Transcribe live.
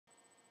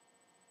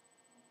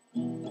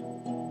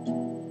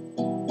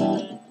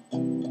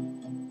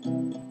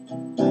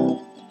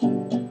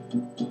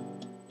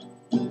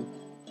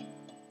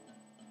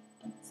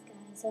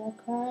are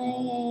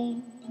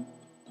crying,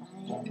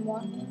 I am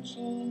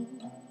watching,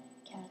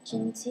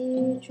 catching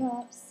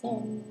teardrops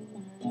in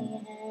my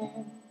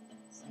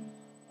hands.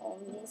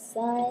 Only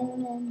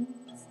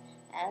silence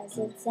as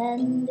it's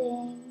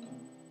ending,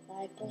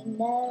 like we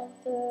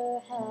never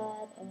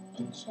had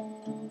a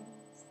chance.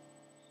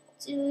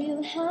 Do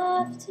you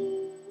have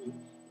to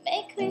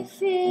make me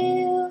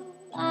feel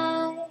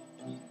like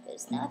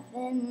there's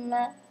nothing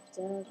left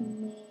of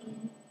me?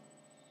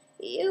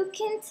 You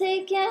can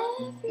take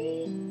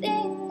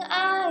everything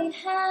I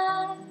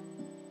have.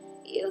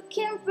 You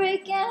can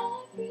break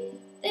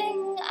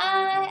everything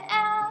I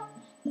am,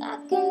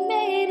 like I'm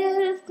made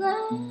of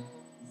glass,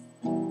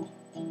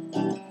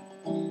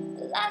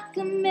 like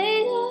I'm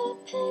made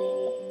of paper.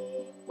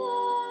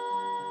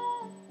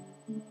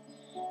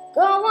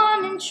 Go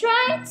on and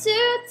try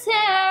to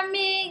tear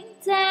me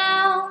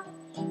down.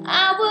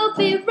 I will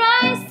be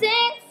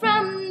rising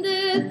from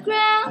the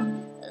ground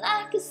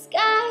like a skyscraper,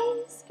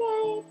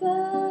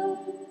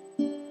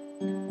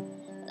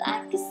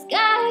 like a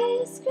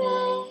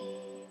skyscraper.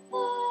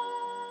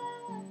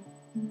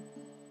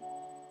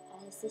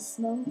 As the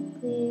smoke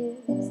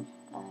clears,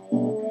 I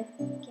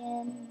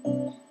awaken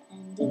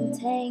and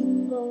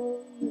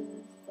untangle you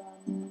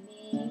from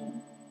me.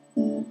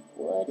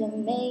 Would it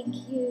make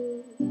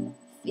you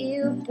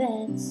feel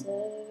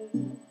better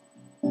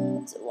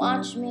to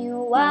watch me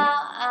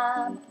while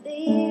I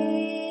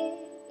bleed?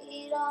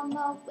 All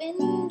my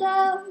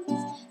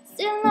windows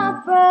still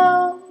not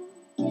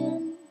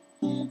broken,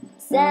 I'm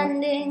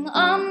standing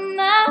on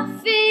my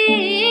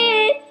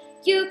feet.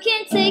 You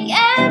can take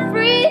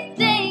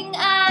everything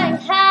I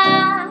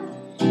have.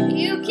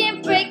 You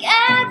can break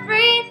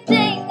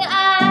everything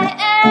I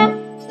am,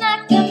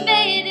 like I'm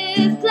made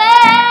of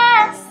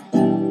glass,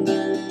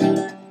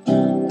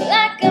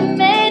 like I'm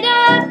made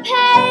of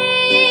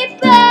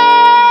paper.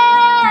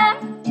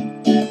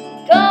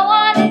 Go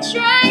on and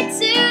try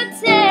to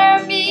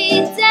tear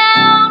me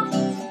down.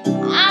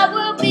 I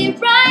will be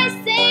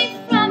rising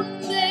from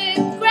the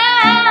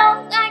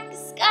ground like a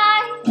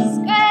skyscraper,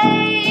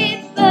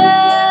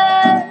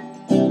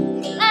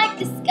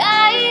 like a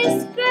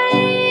skyscraper.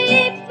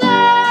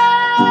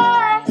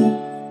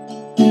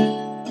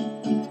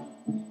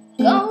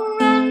 Go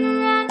run,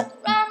 run,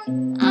 run,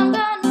 I'm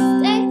gonna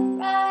stay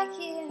right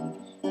here,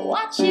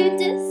 watch you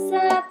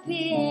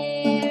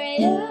disappear,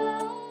 yeah.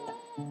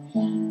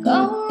 Go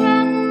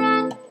run,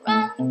 run,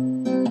 run,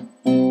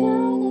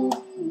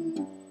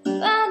 but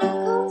I'm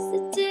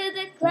closer to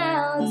the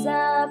clouds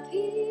up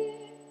here.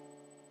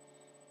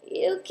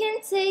 You can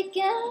take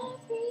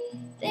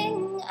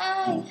everything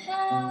I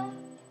have.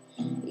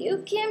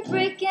 You can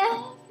break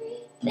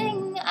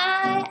everything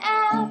I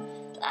am,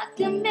 like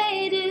I'm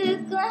made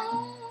of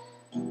glass,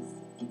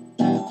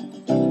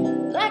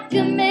 like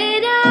I'm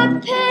made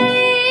of paper.